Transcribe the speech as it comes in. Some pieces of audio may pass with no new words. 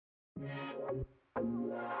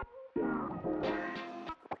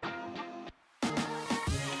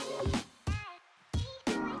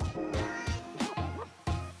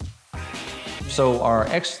So our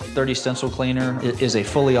X30 stencil cleaner is a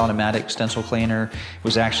fully automatic stencil cleaner. It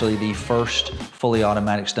was actually the first fully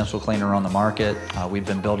automatic stencil cleaner on the market. We've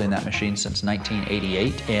been building that machine since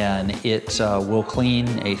 1988, and it will clean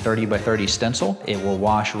a 30 by 30 stencil. It will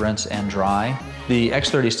wash, rinse, and dry. The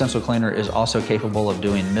X30 stencil cleaner is also capable of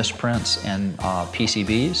doing misprints and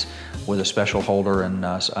PCBs with a special holder and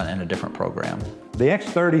a different program. The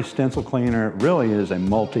X30 stencil cleaner really is a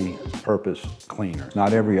multi-purpose cleaner.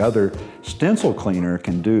 Not every other stencil cleaner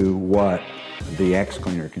can do what the X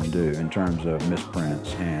cleaner can do in terms of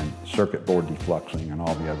misprints and circuit board defluxing and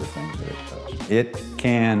all the other things that it does. It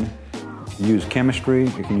can use chemistry,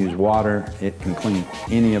 it can use water, it can clean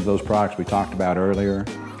any of those products we talked about earlier,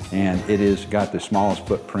 and it has got the smallest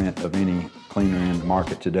footprint of any cleaner in the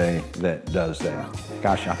market today that does that.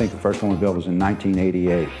 Gosh, I think the first one we built was in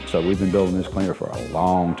 1988, so we've been building this cleaner for a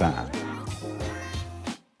long time.